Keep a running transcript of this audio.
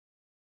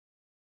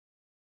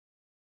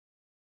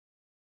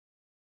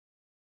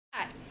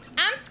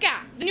I'm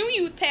Scott, the new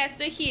youth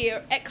pastor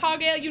here at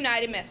Cargale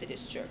United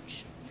Methodist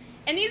Church.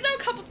 And these are a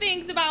couple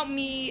things about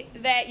me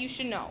that you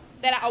should know,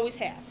 that I always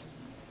have.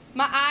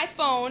 My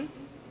iPhone,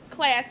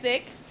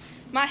 classic,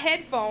 my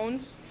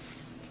headphones,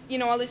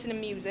 I listen to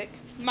music,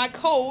 my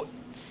coat,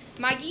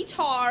 my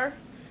guitar,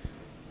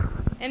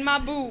 and my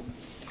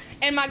boots,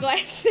 and my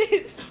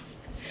glasses.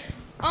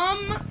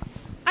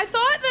 I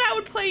thought that I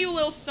would play you a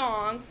little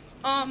song.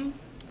 I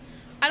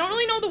don't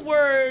really know the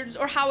words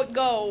or how it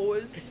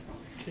goes,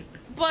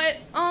 but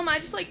I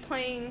just like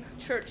playing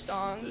church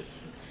songs.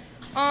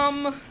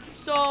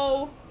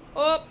 So,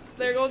 oh,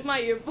 there goes my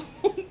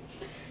earphone.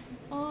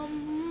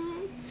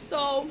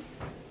 So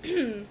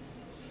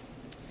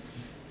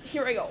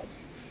here I go.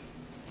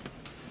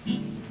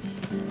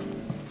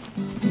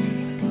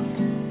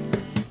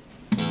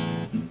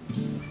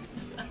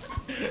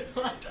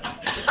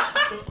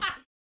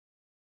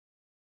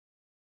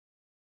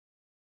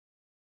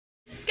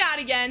 Scott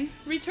again,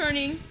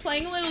 returning,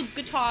 playing a little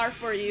guitar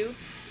for you.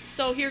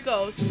 So here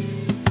goes.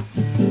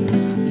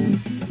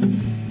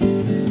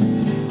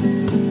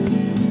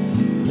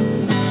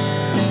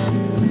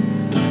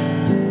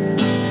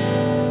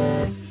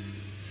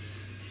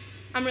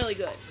 I'm really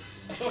good.